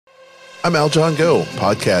I'm Al John Go,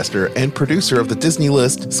 podcaster and producer of the Disney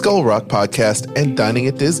List, Skull Rock podcast, and Dining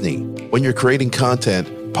at Disney. When you're creating content,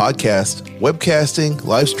 podcast, webcasting,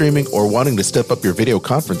 live streaming, or wanting to step up your video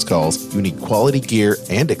conference calls, you need quality gear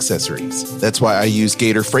and accessories. That's why I use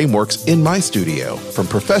Gator Frameworks in my studio. From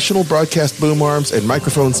professional broadcast boom arms and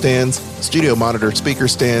microphone stands, studio monitor speaker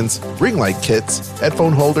stands, ring light kits,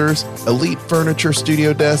 headphone holders, elite furniture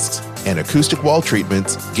studio desks, and acoustic wall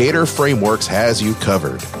treatments, Gator Frameworks has you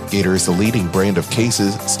covered. Gator is the leading brand of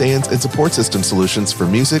cases, stands, and support system solutions for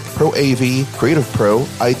music, Pro AV, Creative Pro,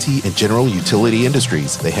 IT, and general utility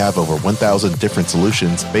industries. They have over 1,000 different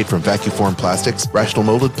solutions made from vacuum formed plastics, rational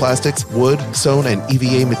molded plastics, wood, sewn, and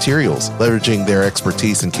EVA materials. Leveraging their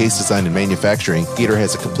expertise in case design and manufacturing, Gator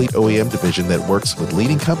has a complete OEM division that works with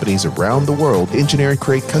leading companies around the world to engineer and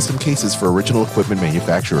create custom cases for original equipment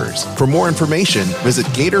manufacturers. For more information, visit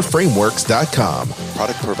GatorFrameworks.com.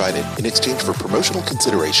 Product provided in exchange for promotional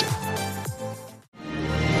consideration.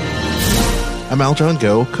 I'm Al John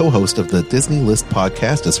Go, co-host of the Disney List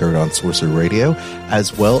podcast, as heard on Sorcerer Radio,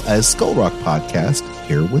 as well as Skull Rock podcast,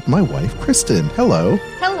 here with my wife, Kristen. Hello.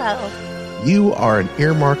 Hello. You are an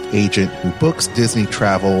earmarked agent who books Disney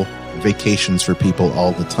travel, vacations for people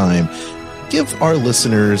all the time. Give our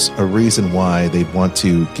listeners a reason why they'd want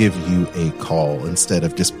to give you a call instead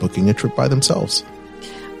of just booking a trip by themselves.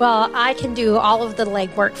 Well, I can do all of the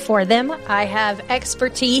legwork for them. I have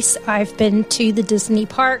expertise. I've been to the Disney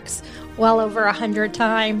parks well over 100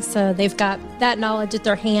 times, so they've got that knowledge at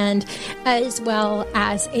their hand, as well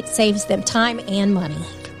as it saves them time and money.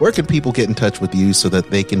 Where can people get in touch with you so that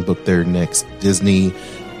they can book their next Disney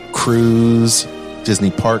cruise, Disney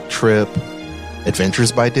park trip,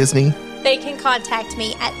 Adventures by Disney? They can contact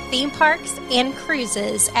me at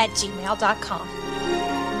themeparksandcruises@gmail.com.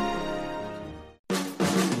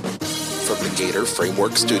 From the Gator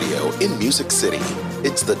Framework Studio in Music City,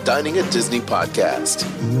 it's the Dining at Disney podcast.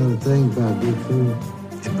 You know the thing about good food?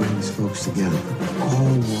 It brings folks together from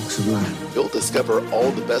all walks of life. You'll discover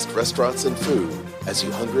all the best restaurants and food as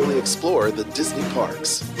you hungrily explore the Disney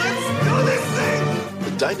parks. Let's do this thing!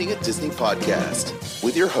 The Dining at Disney podcast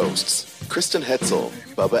with your hosts, Kristen Hetzel,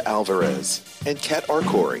 Bubba Alvarez, and Kat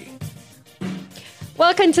Arcori.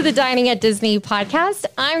 Welcome to the Dining at Disney podcast.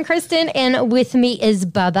 I'm Kristen, and with me is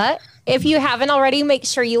Bubba. If you haven't already, make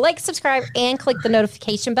sure you like, subscribe, and click the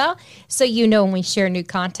notification bell so you know when we share new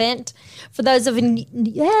content. For those of you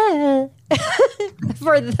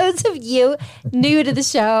new to the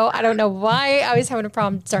show, I don't know why I was having a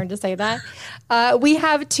problem starting to say that. We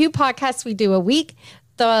have 2 podcasts we do a week.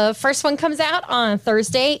 The first one comes out on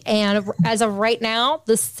Thursday, and as of right now,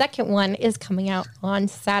 the second one is coming out on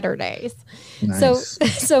Saturdays. Nice.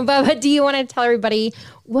 So Bubba, do you want to tell everybody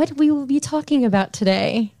what we will be talking about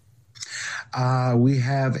today? We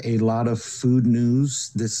have a lot of food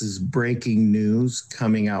news. This is breaking news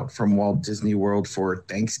coming out from Walt Disney World for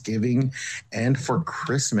Thanksgiving and for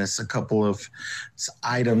Christmas. A couple of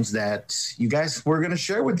items that we're going to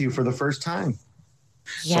share with you for the first time.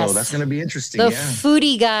 Yes. So that's going to be interesting. The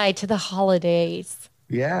foodie guide to the holidays.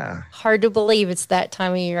 Yeah. Hard to believe it's that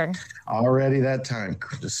time of year. Already that time.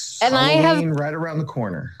 Just and Halloween right around the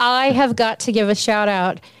corner. I have got to give a shout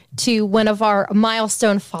out to one of our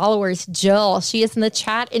milestone followers, Jill. She is in the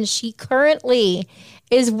chat, and she currently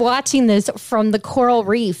is watching this from the Coral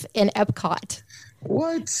Reef in Epcot.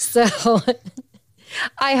 What? So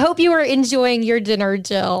I hope you are enjoying your dinner,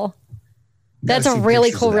 Jill. That's a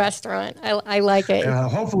really cool restaurant. I like it.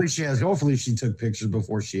 Hopefully she took pictures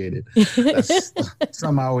before she ate it. That's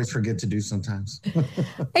something I always forget to do sometimes.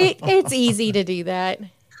 It's easy to do that.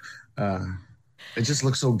 It just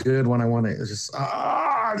looks so good when I want to. It's just,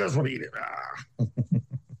 I just want to eat it.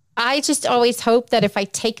 I just always hope that if I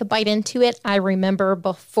take a bite into it, I remember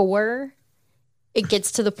before it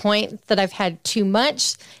gets to the point that I've had too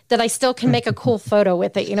much, that I still can make a cool photo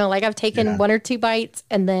with it. You know, like I've taken 1 or 2 bites,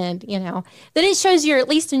 and then, then it shows you're at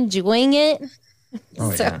least enjoying it.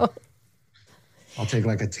 Oh, so. Yeah. I'll take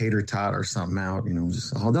like a tater tot or something out,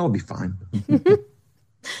 that'll be fine.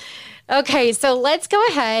 Okay, so let's go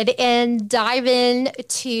ahead and dive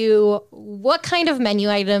into what kind of menu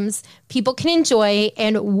items people can enjoy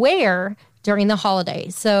and where during the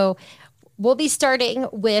holidays. So we'll be starting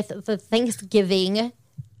with the Thanksgiving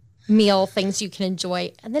meal, things you can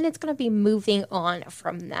enjoy, and then it's going to be moving on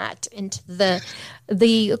from that into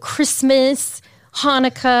the Christmas,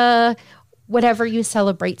 Hanukkah, whatever you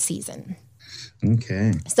celebrate season.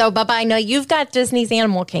 Okay. So, Bubba, I know you've got Disney's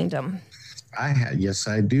Animal Kingdom. Yes,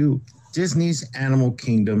 I do. Disney's Animal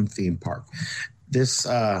Kingdom theme park. This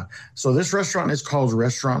restaurant is called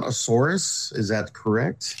Restaurantosaurus. Is that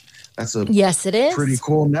correct? That's a Yes, it is. pretty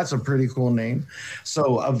cool. That's a pretty cool name.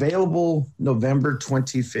 So available November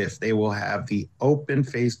 25th, they will have the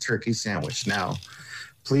open-faced turkey sandwich. Now,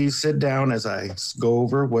 please sit down as I go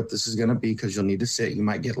over what this is going to be because you'll need to sit. You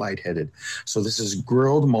might get lightheaded. So this is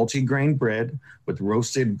grilled multigrain bread with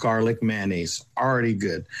roasted garlic mayonnaise. Already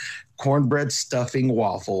good. Cornbread stuffing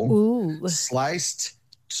waffle. Ooh. Sliced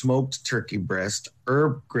smoked turkey breast,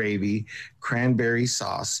 herb gravy, cranberry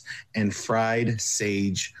sauce, and fried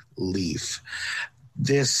sage leaf.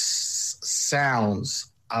 This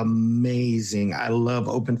sounds amazing. I love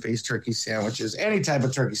open-faced turkey sandwiches. Any type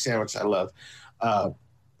of turkey sandwich I love. I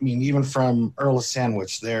mean, even from Earl's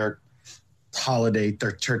Sandwich, their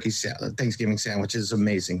Thanksgiving sandwich is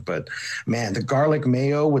amazing. But man, the garlic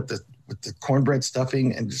mayo with the cornbread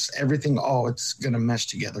stuffing and just everything, it's going to mesh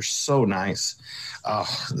together so nice.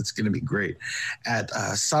 It's going to be great. At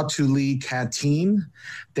Satuli Canteen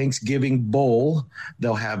Thanksgiving Bowl,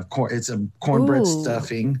 they'll have it's a cornbread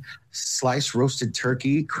stuffing, sliced roasted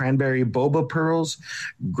turkey, cranberry boba pearls,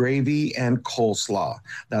 gravy, and coleslaw.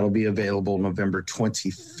 That'll be available November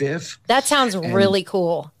 25th. That sounds really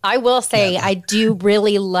cool. I will say I do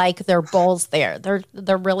really like their bowls there.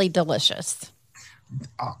 They're really delicious.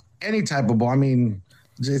 Any type of bowl. I mean,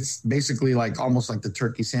 it's basically like almost like the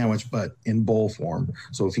turkey sandwich, but in bowl form.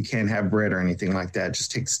 So if you can't have bread or anything like that,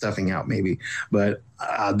 just take the stuffing out maybe. But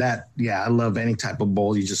I love any type of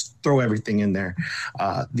bowl. You just throw everything in there.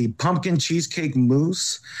 The pumpkin cheesecake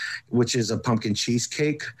mousse, which is a pumpkin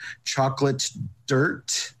cheesecake, chocolate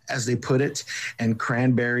dirt, as they put it, and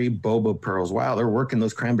cranberry boba pearls. Wow, they're working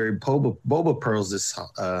those cranberry boba pearls this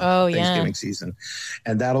Thanksgiving season.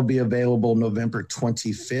 And that'll be available November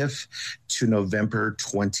 25th to November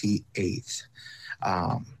 28th.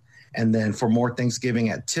 And then for more Thanksgiving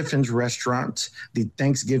at Tiffin's Restaurant, the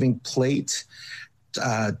Thanksgiving plate,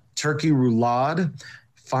 turkey roulade,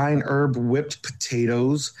 fine herb whipped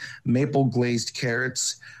potatoes, maple glazed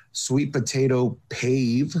carrots, sweet potato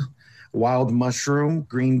pave, wild mushroom,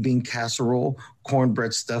 green bean casserole,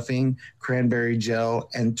 cornbread stuffing, cranberry gel,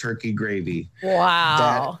 and turkey gravy.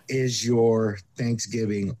 Wow. That is your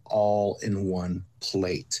Thanksgiving all in one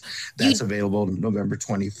plate. That's available November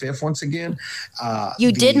 25th once again.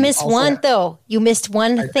 You did miss one, though. You missed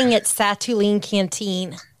one thing at Satulin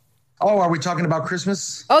Canteen. Oh, are we talking about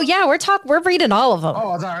Christmas? Oh yeah, we're reading all of them.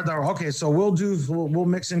 Oh, okay. So we'll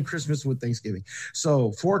mix in Christmas with Thanksgiving.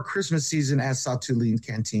 So for Christmas season at Satulin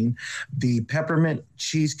Canteen, the peppermint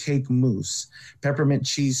cheesecake mousse, peppermint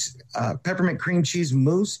cream cheese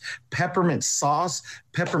mousse, peppermint sauce,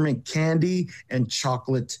 peppermint candy, and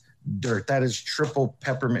chocolate dirt. That is triple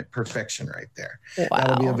peppermint perfection right there. Wow.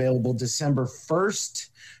 That'll be available December 1st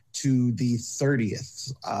to the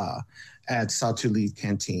 30th at Satulin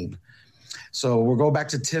Canteen. So we'll go back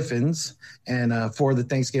to Tiffin's, and for the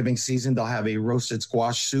Thanksgiving season, they'll have a roasted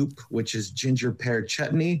squash soup, which is ginger pear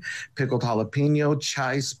chutney, pickled jalapeno,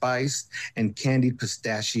 chai spiced, and candied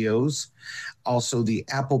pistachios. Also, the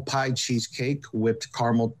apple pie cheesecake, whipped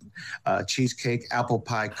caramel cheesecake, apple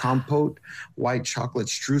pie compote, white chocolate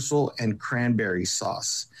streusel, and cranberry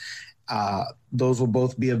sauce. Those will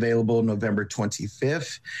both be available November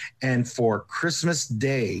 25th. And for Christmas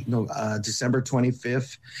Day, December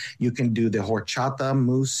 25th, you can do the horchata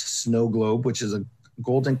mousse snow globe, which is a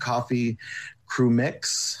golden coffee crew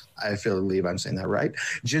mix. I believe I'm saying that right.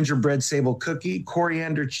 Gingerbread sable cookie,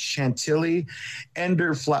 coriander chantilly,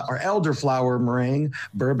 elderflower meringue,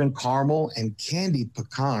 bourbon caramel, and candied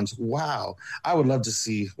pecans. Wow. I would love to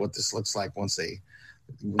see what this looks like once I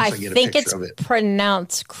get a think picture of it. It's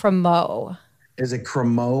pronounced cremeux. Is it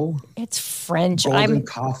cremeux? It's French. Golden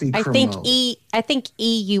coffee cremeux. I think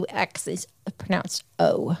EUX is pronounced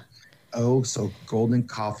O. Oh, so golden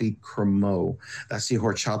coffee cremeux. That's the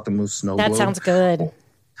horchata mousse snow globe. That sounds good.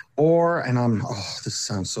 This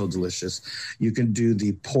sounds so delicious. You can do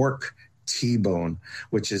the pork T-bone,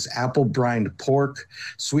 which is apple brined pork,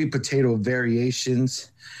 sweet potato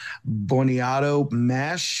variations, boniato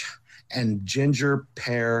mash, and ginger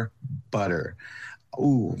pear butter.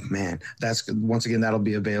 Oh man, that'll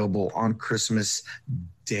be available on Christmas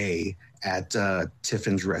Day at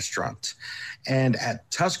Tiffin's Restaurant. And at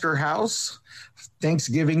Tusker House,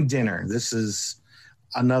 Thanksgiving dinner. This is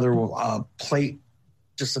another plate,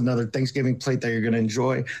 just another Thanksgiving plate that you're going to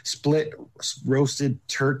enjoy. Split roasted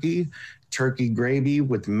turkey gravy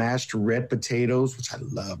with mashed red potatoes, which I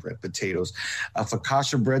love red potatoes, a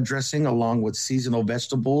focaccia bread dressing along with seasonal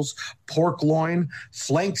vegetables, pork loin,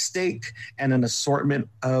 flank steak, and an assortment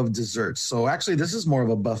of desserts. So actually, this is more of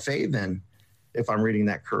a buffet then, if I'm reading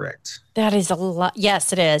that correct. That is a lot.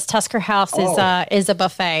 Yes, it is. Tusker House is a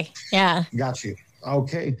buffet. Yeah. Got you.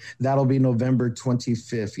 Okay, that'll be November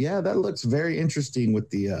 25th. Yeah, that looks very interesting with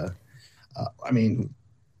the,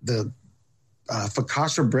 the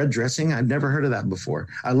focaccia bread dressing. I've never heard of that before.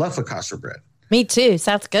 I love focaccia bread. Me too.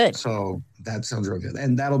 Sounds good. So that sounds real good.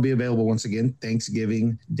 And that'll be available once again,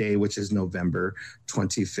 Thanksgiving Day, which is November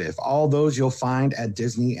 25th. All those you'll find at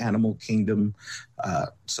Disney Animal Kingdom.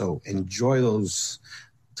 So enjoy those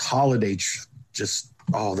holiday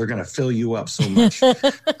they're going to fill you up so much.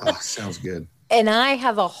 Sounds good. And I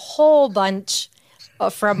have a whole bunch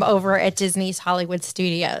from over at Disney's Hollywood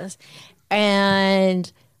Studios. And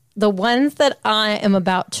the ones that I am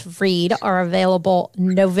about to read are available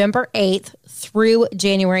November 8th through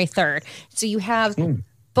January 3rd. So you have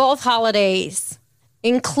both holidays,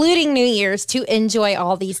 including New Year's, to enjoy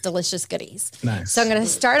all these delicious goodies. Nice. So I'm going to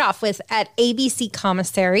start off with at ABC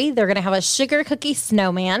Commissary. They're going to have a sugar cookie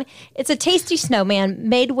snowman. It's a tasty snowman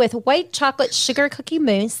made with white chocolate sugar cookie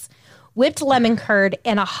mousse, whipped lemon curd,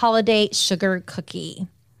 and a holiday sugar cookie.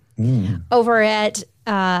 Over at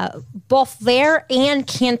both there and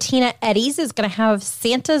Cantina Eddie's is going to have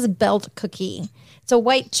Santa's Belt Cookie. It's a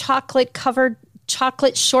white chocolate covered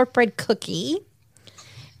chocolate shortbread cookie.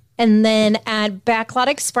 And then at Backlot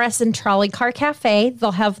Express and Trolley Car Cafe,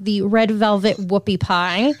 they'll have the red velvet whoopie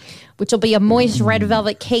pie, which will be a moist red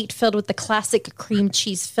velvet cake filled with the classic cream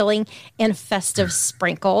cheese filling and festive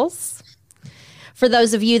sprinkles. For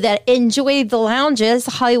those of you that enjoy the lounges,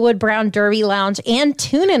 Hollywood Brown Derby Lounge and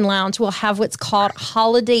Tune-In Lounge will have what's called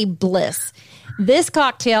Holiday Bliss. This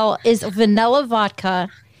cocktail is vanilla vodka,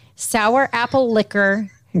 sour apple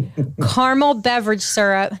liquor, caramel beverage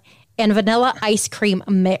syrup, and vanilla ice cream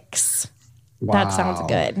mix. Wow. That sounds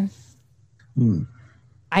good.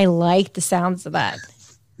 I like the sounds of that.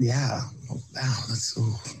 Yeah.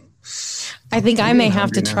 Wow. I think I may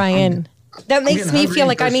have to try in. That makes me feel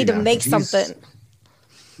like I need to make something.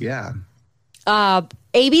 Yeah.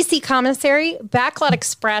 ABC Commissary, Backlot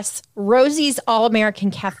Express, Rosie's All-American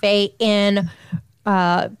Cafe, and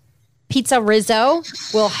Pizza Rizzo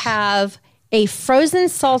will have a frozen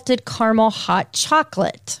salted caramel hot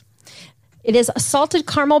chocolate. It is a salted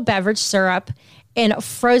caramel beverage syrup and a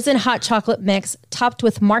frozen hot chocolate mix topped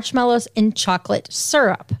with marshmallows and chocolate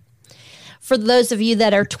syrup. For those of you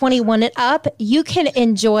that are 21 and up, you can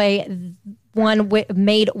enjoy one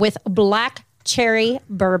made with black cherry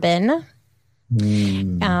bourbon.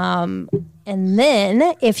 And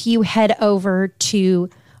then if you head over to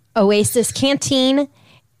Oasis Canteen,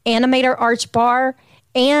 Animator Arch Bar,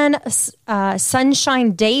 and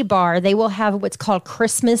Sunshine Day Bar, they will have what's called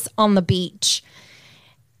Christmas on the Beach.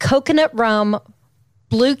 Coconut rum,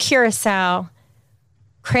 blue curacao,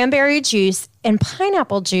 cranberry juice, and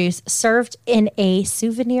pineapple juice served in a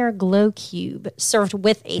souvenir glow cube. Served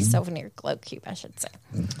with a souvenir glow cube, I should say.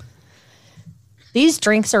 These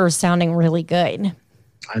drinks are sounding really good.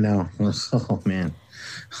 I know. Oh, man.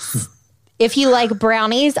 If you like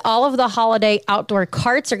brownies, all of the holiday outdoor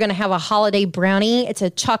carts are going to have a holiday brownie. It's a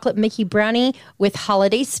chocolate Mickey brownie with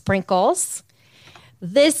holiday sprinkles.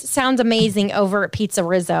 This sounds amazing over at Pizza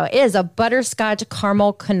Rizzo. It is a butterscotch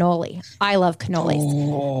caramel cannoli. I love cannolis.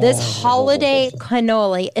 Oh. This holiday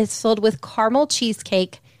cannoli is filled with caramel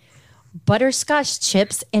cheesecake, butterscotch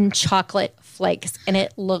chips, and chocolate flakes, and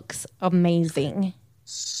it looks amazing.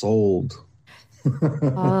 Sold.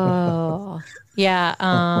 Oh, yeah.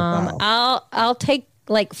 Wow. I'll take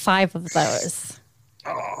like 5 of those.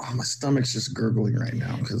 Oh, my stomach's just gurgling right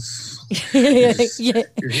now because you're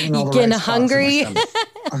getting hungry.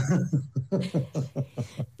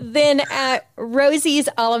 Then at Rosie's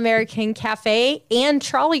All-American Cafe and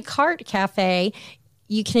Trolley Cart Cafe,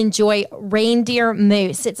 you can enjoy reindeer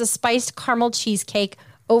mousse. It's a spiced caramel cheesecake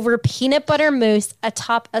over peanut butter mousse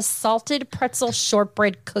atop a salted pretzel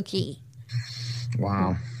shortbread cookie.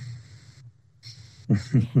 Wow.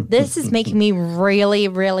 This is making me really,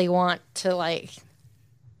 really want to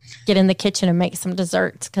get in the kitchen and make some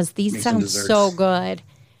desserts because these sound so good.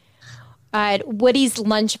 At Woody's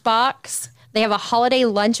Lunchbox, they have a holiday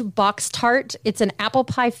lunchbox tart. It's an apple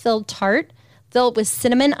pie filled tart filled with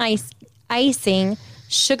cinnamon icing,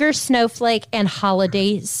 sugar snowflake, and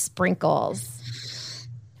holiday sprinkles.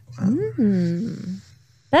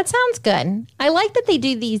 That sounds good. I like that they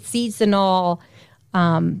do these seasonal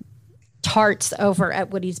tarts over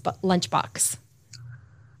at Woody's Lunchbox.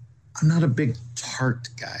 I'm not a big tart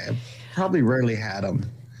guy. I probably rarely had them.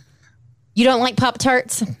 You don't like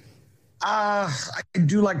Pop-Tarts? I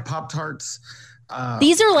do like Pop-Tarts.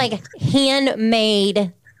 These are like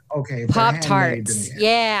handmade Pop-Tarts.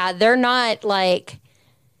 Yeah, they're not like,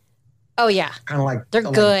 oh yeah. Kind of like they're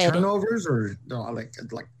good. Turnovers or like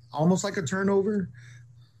almost like a turnover.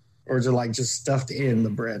 Or is it like just stuffed in the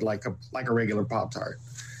bread like a regular Pop-Tart?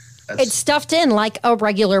 It's stuffed in like a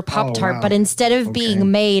regular Pop-Tart, wow. but instead of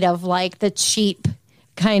being made of like the cheap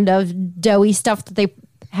kind of doughy stuff that they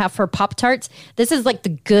have for Pop-Tarts, this is like the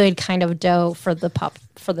good kind of dough for the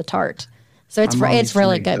tart. So it's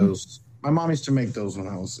really good. Those. My mom used to make those when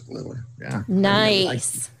I was little. Yeah.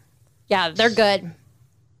 Nice. Yeah, they're good.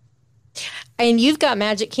 And you've got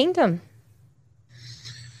Magic Kingdom.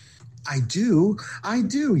 I do.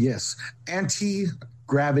 Yes.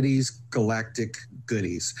 Anti-Gravity's Galactic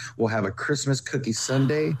Goodies. We'll have a Christmas cookie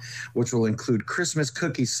sundae, which will include Christmas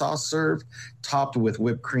cookie soft serve, topped with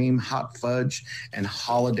whipped cream, hot fudge, and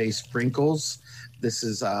holiday sprinkles. This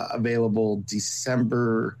is available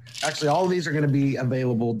December. Actually, all of these are going to be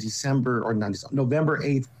available November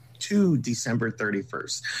 8th to December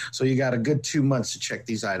 31st. So you got a good 2 months to check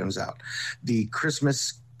these items out. The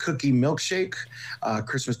Christmas cookie milkshake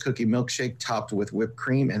topped with whipped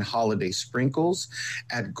cream and holiday sprinkles.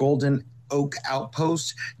 At Golden Oak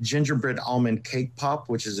Outpost, gingerbread almond cake pop,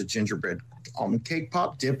 which is a gingerbread almond cake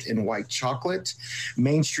pop dipped in white chocolate.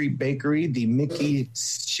 Main Street Bakery, the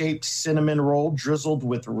Mickey-shaped cinnamon roll drizzled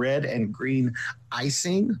with red and green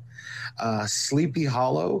icing. Sleepy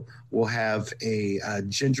Hollow will have a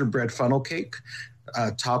gingerbread funnel cake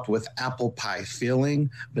topped with apple pie filling,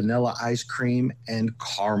 vanilla ice cream, and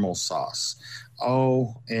caramel sauce.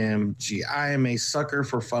 OMG. I am a sucker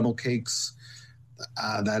for funnel cakes.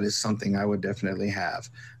 That is something I would definitely have.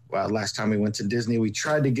 Well, last time we went to Disney, we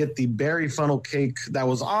tried to get the berry funnel cake that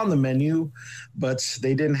was on the menu, but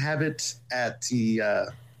they didn't have it at the,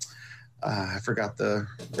 I forgot the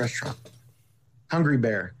restaurant, Hungry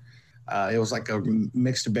Bear. It was like a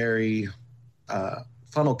mixed berry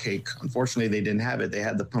funnel cake. Unfortunately, they didn't have it. They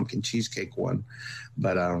had the pumpkin cheesecake one,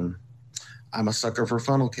 but I'm a sucker for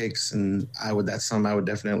funnel cakes, and that's something I would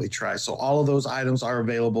definitely try. So all of those items are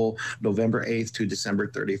available November 8th to December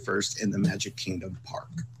 31st in the Magic Kingdom Park.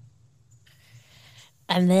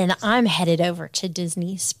 And then I'm headed over to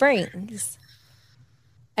Disney Springs.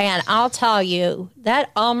 And I'll tell you,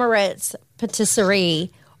 that Amorette's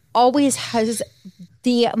Patisserie always has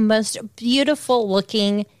the most beautiful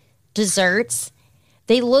looking desserts.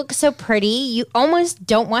 They look so pretty. You almost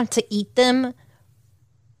don't want to eat them,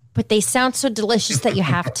 but they sound so delicious that you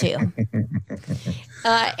have to.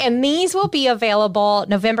 And these will be available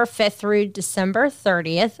November 5th through December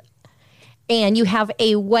 30th. And you have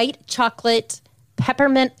a white chocolate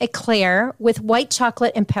peppermint eclair with white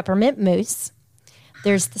chocolate and peppermint mousse.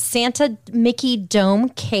 There's the Santa Mickey Dome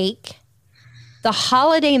cake, the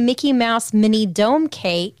Holiday Mickey Mouse Mini Dome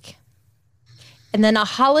cake, and then a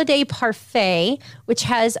Holiday Parfait, which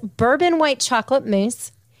has bourbon white chocolate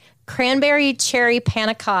mousse, cranberry cherry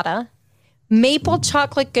panna cotta, maple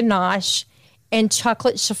chocolate ganache, and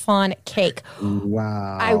chocolate chiffon cake.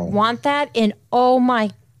 Wow. I want that, and oh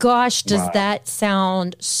my gosh, does that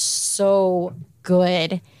sound so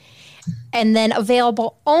good. And then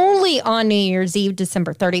available only on New Year's Eve,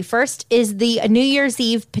 December 31st, is the New Year's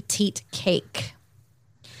Eve Petite Cake.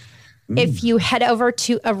 If you head over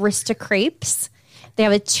to Aristocrapes, they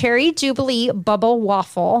have a Cherry Jubilee Bubble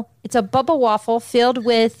Waffle. It's a bubble waffle filled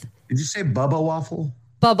with... Did you say Bubba Waffle?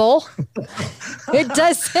 Bubble. It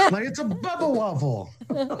does sound... Like it's a Bubba Waffle.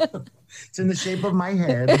 It's in the shape of my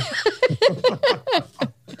head.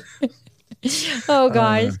 Oh,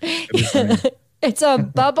 gosh. It's a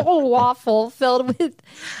bubble waffle filled with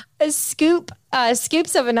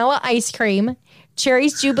scoops of vanilla ice cream,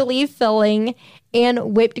 Cherry's Jubilee filling,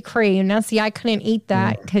 and whipped cream. Now, see, I couldn't eat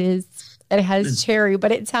that because it has cherry,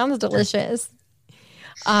 but it sounds delicious.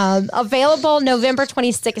 Available November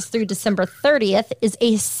 26th through December 30th is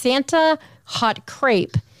a Santa hot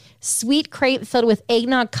crepe. Sweet crepe filled with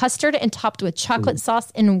eggnog custard and topped with chocolate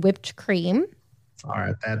sauce and whipped cream. All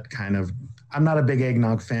right, I'm not a big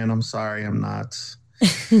eggnog fan. I'm sorry, I'm not.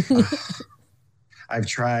 I've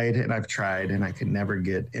tried, and I could never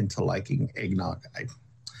get into liking eggnog.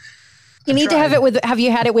 You need to have it with, have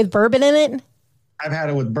you had it with bourbon in it? I've had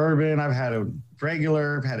it with bourbon. I've had it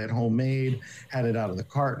regular. I've had it homemade, had it out of the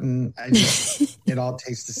carton. It all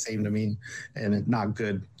tastes the same to me, and it's not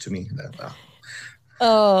good to me.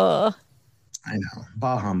 Oh. I know.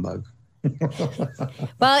 Bah humbug.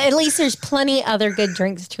 Well, at least there's plenty other good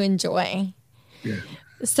drinks to enjoy. Yeah.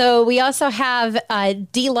 So we also have a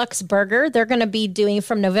Deluxe Burger. They're going to be doing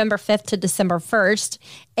from November 5th to December 1st,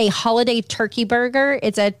 a holiday turkey burger.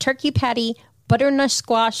 It's a turkey patty, butternut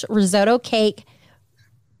squash, risotto cake,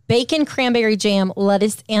 bacon, cranberry jam,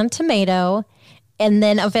 lettuce, and tomato. And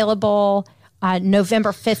then available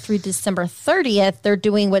November 5th through December 30th, they're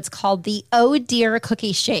doing what's called the Oh Dear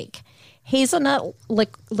Cookie Shake. Hazelnut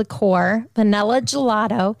liqueur, vanilla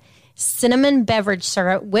gelato, cinnamon beverage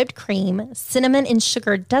syrup, whipped cream, cinnamon and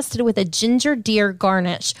sugar dusted with a ginger deer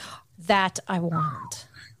garnish. That I want.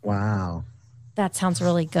 Wow. That sounds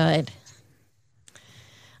really good.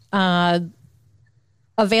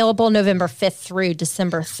 Available November 5th through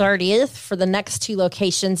December 30th for the next 2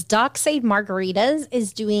 locations. Dockside Margaritas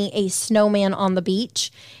is doing a snowman on the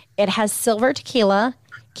beach. It has silver tequila,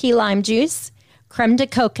 key lime juice, creme de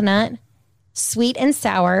coconut, sweet and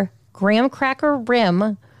sour, graham cracker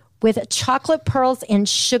rim with chocolate pearls and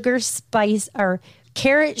sugar spice or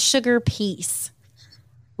carrot sugar piece.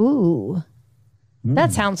 Ooh,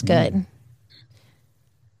 that sounds good.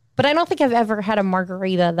 But I don't think I've ever had a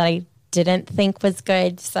margarita that I didn't think was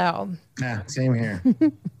good. So, yeah, same here.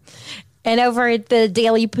 And over at the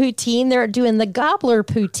Daily Poutine, they're doing the Gobbler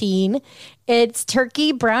Poutine. It's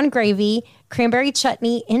turkey, brown gravy, cranberry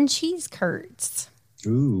chutney, and cheese curds.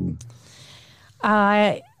 Ooh.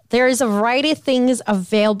 There is a variety of things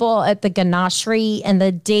available at the Ganachery, and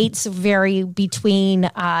the dates vary between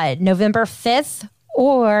November 5th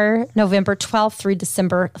or November 12th through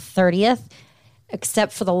December 30th,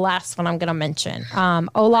 except for the last one I'm going to mention.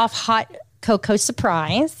 Olaf Hot Cocoa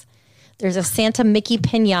Surprise. There's a Santa Mickey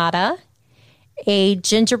Pinata, a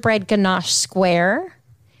gingerbread ganache square,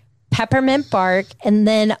 peppermint bark, and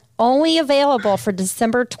then only available for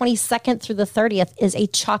December 22nd through the 30th is a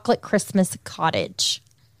chocolate Christmas cottage.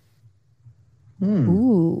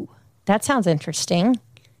 Ooh, that sounds interesting.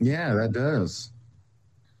 Yeah, that does.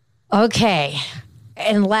 Okay.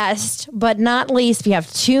 And last but not least, we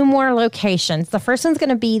have 2 more locations. The first one's going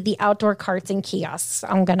to be the outdoor carts and kiosks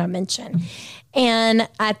I'm going to mention. And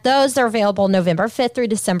at those, they're available November 5th through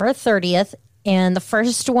December 30th. And the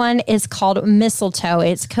first one is called Mistletoe.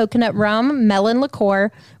 It's coconut rum, melon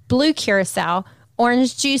liqueur, blue curacao,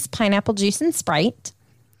 orange juice, pineapple juice, and Sprite.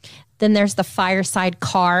 Then there's the Fireside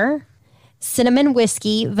Car, cinnamon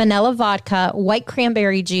whiskey, vanilla vodka, white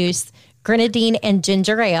cranberry juice, grenadine, and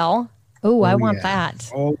ginger ale. Ooh, I want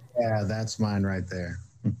that. Oh, yeah, that's mine right there.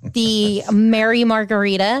 The Mary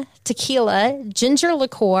Margarita, tequila, ginger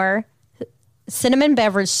liqueur, cinnamon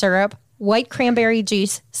beverage syrup, white cranberry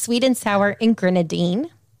juice, sweet and sour, and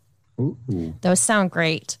grenadine. Ooh. Those sound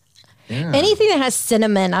great. Yeah. Anything that has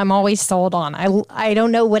cinnamon, I'm always sold on. I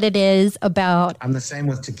don't know what it is about. I'm the same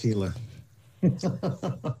with tequila.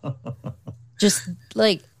 Just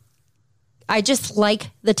like, I just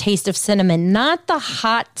like the taste of cinnamon, not the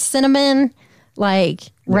hot cinnamon,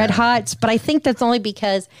 like Red Hots. But I think that's only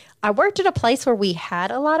because I worked at a place where we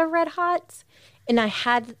had a lot of Red Hots, and I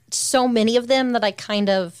had so many of them that I kind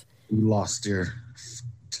of lost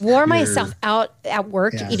wore myself out at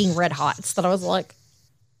work eating Red Hots. That I was like,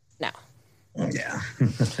 no. Yeah.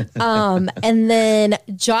 And then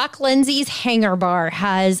Jock Lindsay's Hangar Bar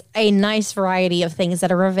has a nice variety of things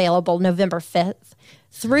that are available November 5th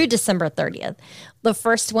through December 30th. The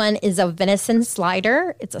first one is a venison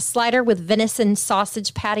slider. It's a slider with venison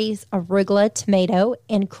sausage patties, arugula, tomato,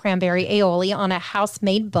 and cranberry aioli on a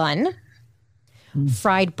house-made bun.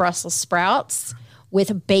 Fried Brussels sprouts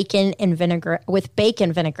with bacon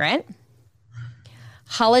vinaigrette.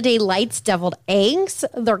 Holiday Lights deviled eggs.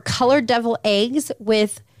 They're colored deviled eggs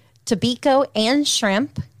with tobacco and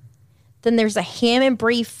shrimp. Then there's a ham and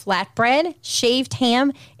brie flatbread, shaved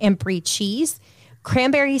ham and brie cheese,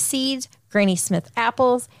 cranberry seeds, Granny Smith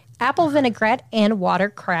apples, apple vinaigrette, and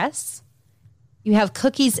watercress. You have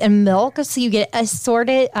cookies and milk, so you get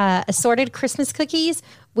assorted Christmas cookies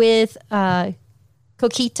with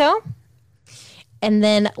coquito. And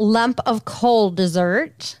then lump of coal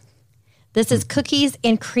dessert. This is cookies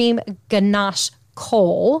and cream ganache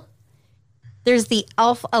coal. There's the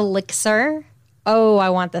Elf Elixir. Oh,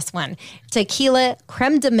 I want this one. Tequila,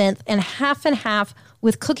 creme de menthe, and half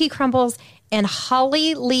with cookie crumbles and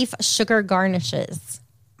holly leaf sugar garnishes.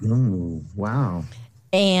 Ooh, wow.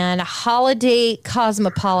 And Holiday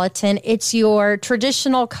Cosmopolitan. It's your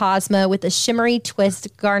traditional Cosmo with a shimmery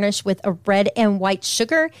twist garnish with a red and white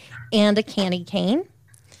sugar and a candy cane.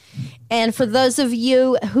 And for those of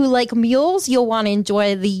you who like mules, you'll want to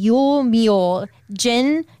enjoy the Yule Mule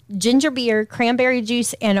gin, ginger beer, cranberry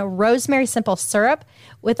juice, and a rosemary simple syrup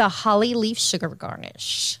with a holly leaf sugar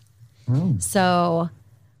garnish. So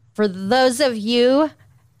for those of you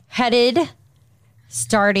headed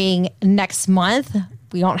starting next month,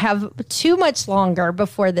 we don't have too much longer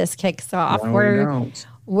before this kicks off. No,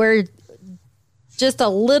 we're just a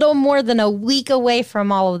little more than a week away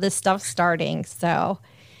from all of this stuff starting. So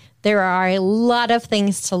there are a lot of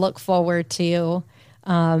things to look forward to.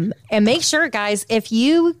 And make sure, guys, if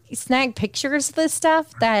you snag pictures of this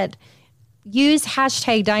stuff, that use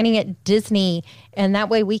hashtag Dining at Disney, and that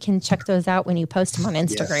way we can check those out when you post them on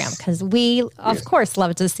Instagram, because we, of course,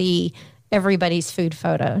 love to see everybody's food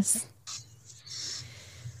photos.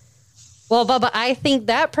 Well, Bubba, I think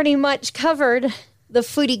that pretty much covered the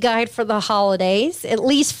foodie guide for the holidays, at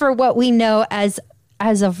least for what we know as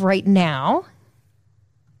of right now.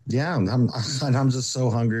 Yeah, I'm just so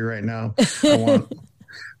hungry right now.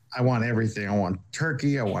 I want everything. I want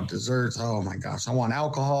turkey. I want desserts. Oh my gosh, I want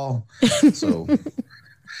alcohol. So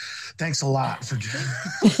thanks a lot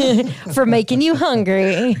for making you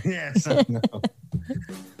hungry. Yes, I know.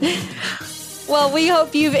 Well, we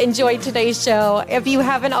hope you've enjoyed today's show. If you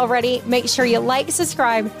haven't already, make sure you like,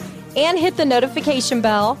 subscribe, and hit the notification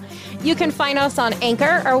bell. You can find us on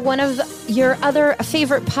Anchor or one of your other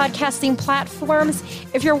favorite podcasting platforms.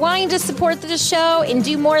 If you're wanting to support the show and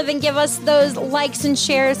do more than give us those likes and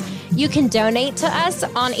shares, you can donate to us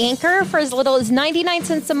on Anchor for as little as 99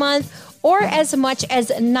 cents a month or as much as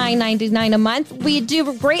 $9.99 a month. We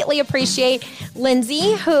do greatly appreciate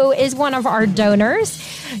Lindsay, who is one of our donors.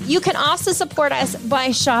 You can also support us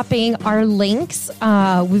by shopping our links.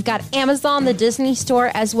 We've got Amazon, the Disney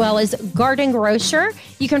Store, as well as Garden Grocer.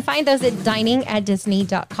 You can find those at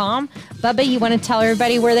diningatdisney.com. Bubba, you want to tell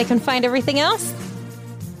everybody where they can find everything else?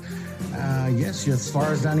 Yes, as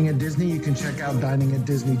far as Dining at Disney, you can check out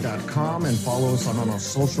diningatdisney.com and follow us on our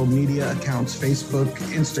social media accounts, Facebook,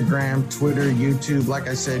 Instagram, Twitter, YouTube. Like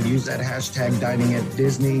I said, use that hashtag Dining at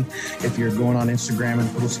Disney if you're going on Instagram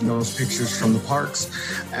and posting those pictures from the parks.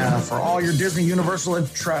 For all your Disney, Universal,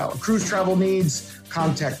 and cruise travel needs,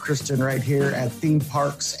 contact Kristen right here at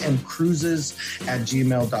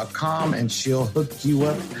themeparksandcruises@gmail.com, and she'll hook you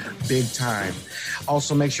up big time.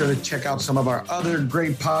 Also, make sure to check out some of our other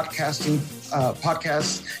great podcasts,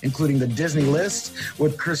 including the Disney List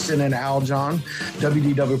with Kristen and Al John,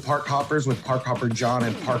 WDW Park Hoppers with Park Hopper John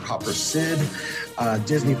and Park Hopper Sid,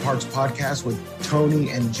 Disney Parks Podcast with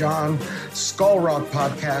Tony and John, Skull Rock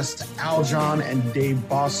Podcast, Al John and Dave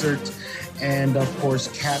Bossert, and of course,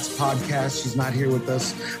 Kat's podcast. She's not here with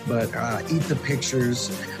us, but Eat the Pictures.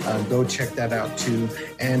 Go check that out too.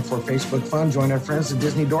 And for Facebook fun, join our friends, the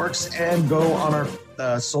Disney Dorks, and go on our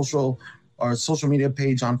social media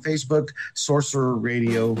page on Facebook, Sorcerer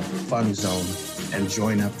Radio Fun Zone, and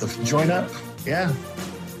join up. Yeah.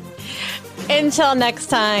 Until next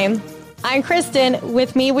time, I'm Kristen.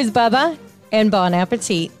 With me was Bubba, and bon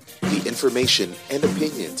appetit. The information and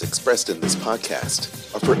opinions expressed in this podcast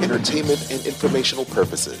are for entertainment and informational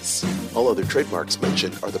purposes. All other trademarks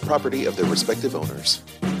mentioned are the property of their respective owners.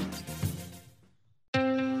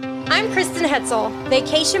 I'm Kristen Hetzel,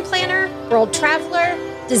 vacation planner, world traveler,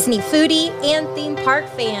 Disney foodie, and theme park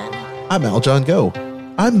fan. I'm Al John Go.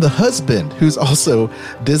 I'm the husband who's also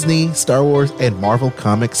Disney, Star Wars, and Marvel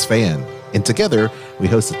Comics fan. And together, we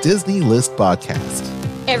host the Disney List podcast.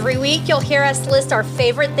 Every week, you'll hear us list our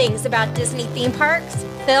favorite things about Disney theme parks,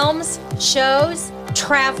 films, shows,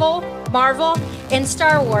 travel, Marvel, and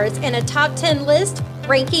Star Wars in a top 10 list,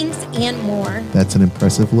 rankings, and more. That's an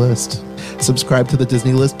impressive list. Subscribe to the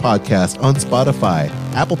Disney List podcast on Spotify,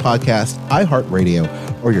 Apple Podcasts, iHeartRadio,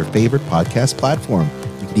 or your favorite podcast platform.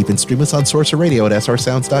 You can even stream us on Sorcerer Radio at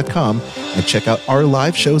srsounds.com and check out our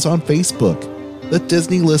live shows on Facebook. The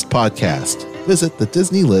Disney List podcast. Visit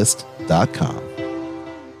thedisneylist.com.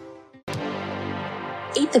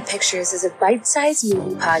 Eat the Pictures is a bite-sized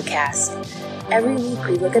movie podcast. Every week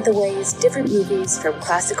we look at the ways different movies, from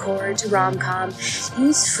classic horror to rom-com,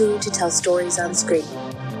 use food to tell stories on screen.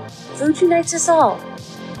 Food unites us all.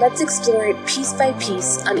 Let's explore it piece by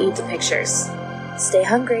piece on Eat the Pictures. Stay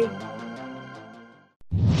hungry.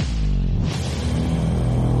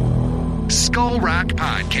 Skull Rock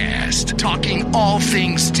Podcast, talking all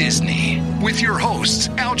things Disney, with your hosts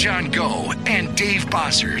Al John Go and Dave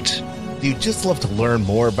Bossert. Do you just love to learn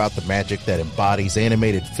more about the magic that embodies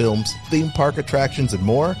animated films, theme park attractions, and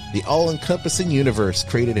more? The all-encompassing universe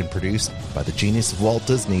created and produced by the genius of Walt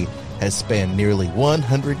Disney has spanned nearly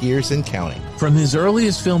 100 years and counting. From his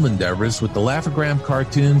earliest film endeavors with the Laugh-O-Gram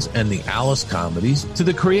cartoons and the Alice comedies, to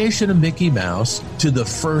the creation of Mickey Mouse, to the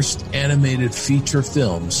first animated feature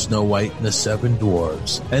film, Snow White and the Seven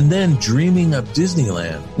Dwarfs, and then dreaming up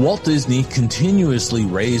Disneyland, Walt Disney continuously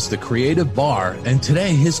raised the creative bar, and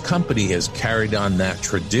today his company has carried on that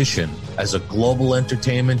tradition as a global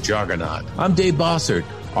entertainment juggernaut. I'm Dave Bossert,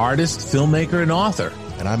 artist, filmmaker, and author.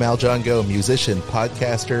 And I'm Al John Go, musician,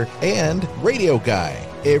 podcaster, and radio guy.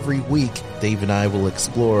 Every week, Dave and I will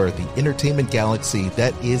explore the entertainment galaxy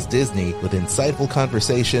that is Disney with insightful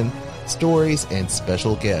conversation, stories, and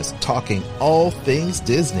special guests talking all things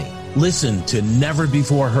Disney. Listen to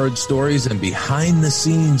never-before-heard stories and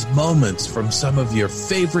behind-the-scenes moments from some of your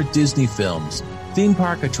favorite Disney films, theme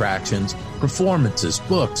park attractions, performances,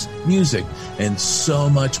 books, music, and so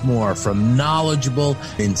much more from knowledgeable,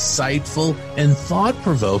 insightful, and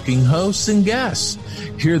thought-provoking hosts and guests.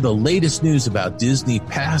 Hear the latest news about Disney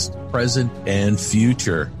past, present, and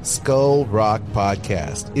future. Skull Rock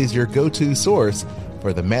Podcast is your go-to source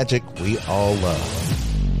for the magic we all love.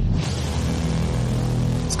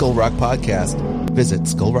 Skull Rock Podcast. Visit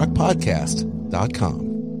skullrockpodcast.com.